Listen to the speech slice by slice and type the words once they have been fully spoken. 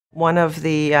One of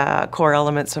the core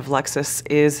elements of Lexus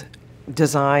is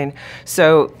design.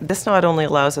 So this not only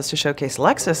allows us to showcase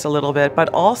Lexus a little bit, but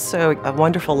also a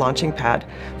wonderful launching pad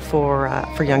for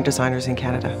young designers in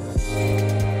Canada.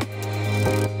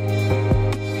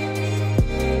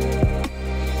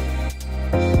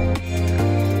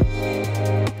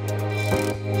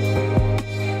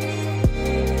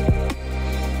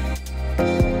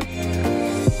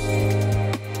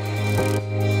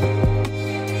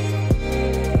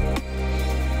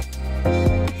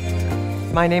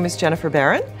 My name is Jennifer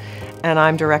Barron, and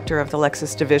I'm director of the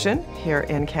Lexus division here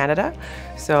in Canada.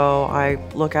 So I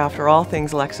look after all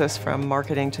things Lexus, from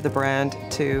marketing to the brand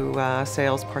to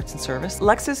sales, parts and service.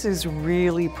 Lexus is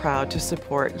really proud to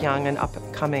support young and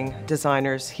upcoming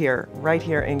designers here, right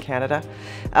here in Canada.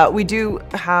 We do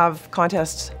have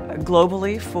contests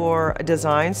globally for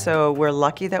design, so we're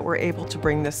lucky that we're able to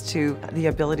bring this to the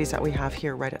abilities that we have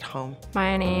here right at home.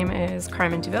 My name is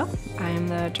Carmen Duville. I am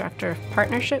the Director of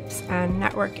Partnerships and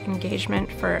Network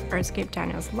Engagement for Artscape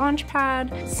Daniels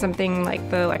Launchpad. Something like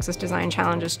the Lexus Design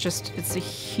Challenge is it's a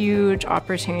huge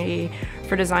opportunity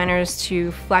for designers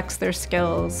to flex their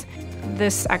skills.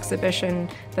 This exhibition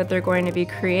that they're going to be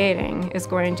creating is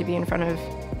going to be in front of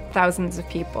thousands of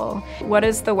people. What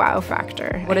is the wow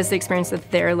factor? What is the experience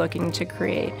that they're looking to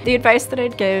create? The advice that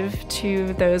I'd give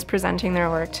to those presenting their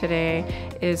work today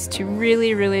is to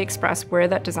really express where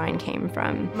that design came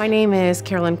from. My name is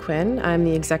Carolyn Quinn. I'm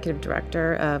the Executive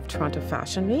Director of Toronto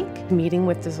Fashion Week, meeting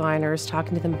with designers,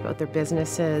 talking to them about their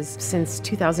businesses since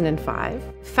 2005.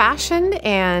 Fashion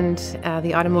and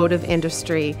the automotive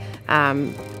industry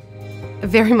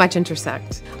very much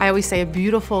intersect. I always say a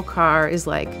beautiful car is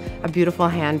like a beautiful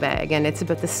handbag, and it's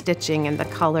about the stitching and the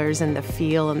colors and the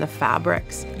feel and the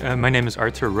fabrics. My name is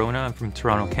Arthur Rona. I'm from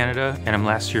Toronto, Canada, and I'm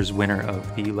last year's winner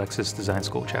of the Lexus Design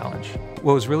School Challenge.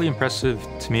 What was really impressive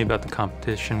to me about the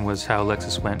competition was how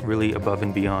Lexus went really above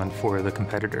and beyond for the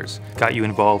competitors. Got you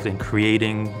involved in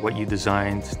creating what you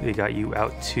designed. They got you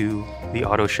out to the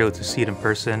auto show to see it in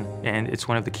person, and it's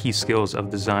one of the key skills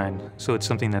of design, so it's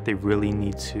something that they really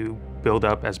need to build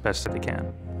up as best as they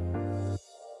can.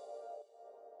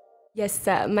 Yes,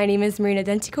 my name is Marina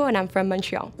Dentico and I'm from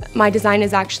Montreal. My design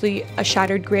is actually a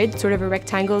shattered grid, sort of a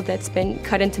rectangle that's been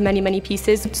cut into many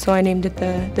pieces, so I named it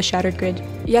the shattered grid.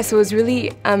 Yeah, so it was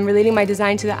really relating my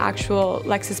design to the actual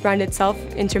Lexus brand itself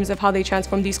in terms of how they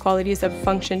transform these qualities of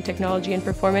function, technology and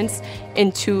performance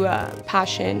into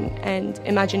passion and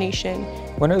imagination.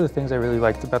 One of the things I really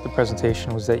liked about the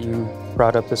presentation was that you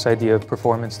brought up this idea of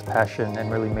performance to passion and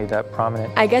really made that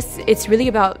prominent. I guess it's really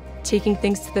about taking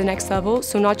things to the next level,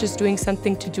 so not just doing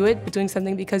something to do it, but doing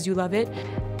something because you love it.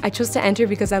 I chose to enter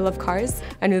because I love cars.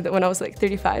 I knew that when I was like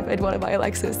 35, I'd want to buy a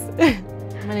Lexus.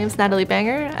 My name's Natalie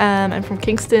Banger. I'm from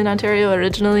Kingston, Ontario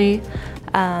originally,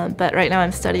 but right now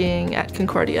I'm studying at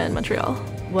Concordia in Montreal.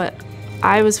 What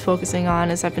I was focusing on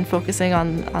is I've been focusing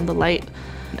on the light,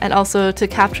 and also to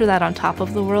capture that on top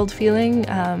of the world feeling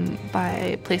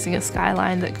by placing a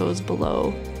skyline that goes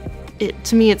below.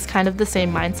 To me, it's kind of the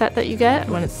same mindset that you get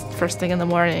when it's first thing in the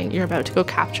morning. You're about to go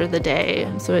capture the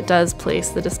day, so it does place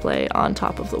the display on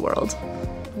top of the world.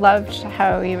 Loved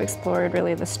how you explored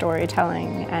really the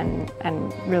storytelling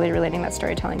and really relating that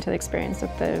storytelling to the experience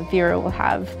that the viewer will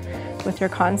have with your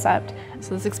concept.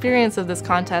 So this experience of this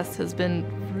contest has been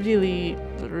really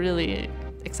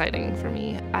exciting for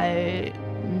me. I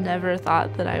never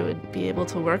thought that I would be able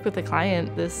to work with a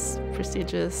client this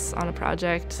prestigious on a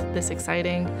project this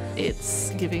exciting. It's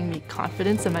giving me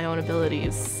confidence in my own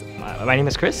abilities. My name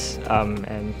is Chris,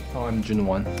 and I'm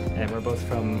Junwon, and we're both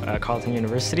from Carleton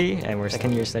University, and we're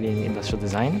second year studying industrial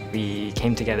design. We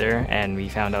came together and we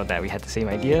found out that we had the same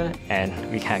idea,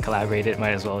 and we can't collaborate it,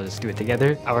 might as well just do it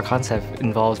together. Our concept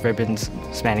involves ribbons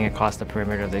spanning across the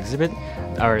perimeter of the exhibit.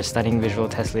 Our stunning visual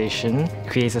tessellation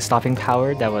creates a stopping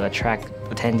power that will attract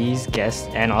attendees, guests,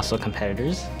 and also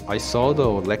competitors. I saw the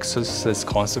Lexus's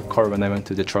concept car when I went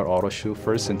to Detroit Auto Show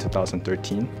first in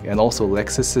 2013. And also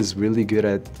Lexus is really good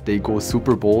at, they go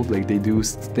super bold, like they do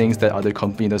things that other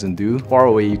company doesn't do. Far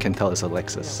away you can tell it's a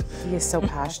Lexus. He is so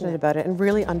passionate about it and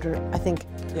really understands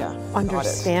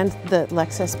the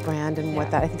Lexus brand and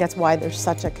what that, I think that's why there's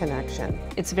such a connection.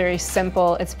 It's very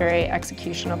simple, it's very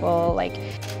executionable. Like,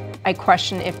 I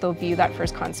question if they'll view that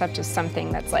first concept as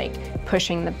something that's like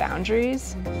pushing the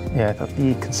boundaries. Yeah, I thought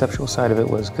the conceptual side of it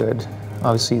was good.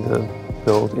 Obviously the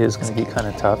build is going to be kind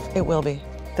of tough. It will be.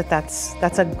 That's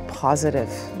a positive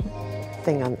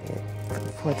thing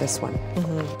for this one.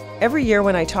 Every year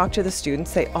when I talk to the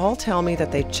students, they all tell me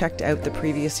that they checked out the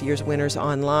previous year's winners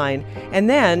online, and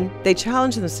then they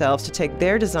challenge themselves to take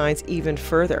their designs even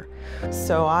further.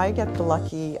 So I get the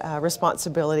lucky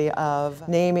responsibility of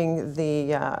naming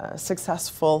the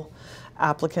successful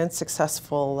applicant,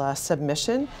 successful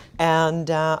submission, and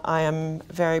I am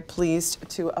very pleased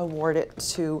to award it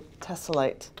to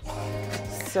Tessellite.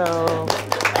 So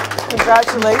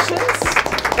congratulations.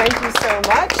 Thank you so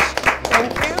much.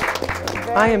 Thank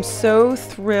you. I am so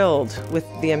thrilled with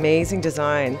the amazing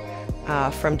design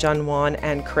from Junwon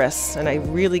and Chris, and I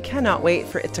really cannot wait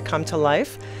for it to come to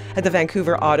life at the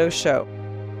Vancouver Auto Show.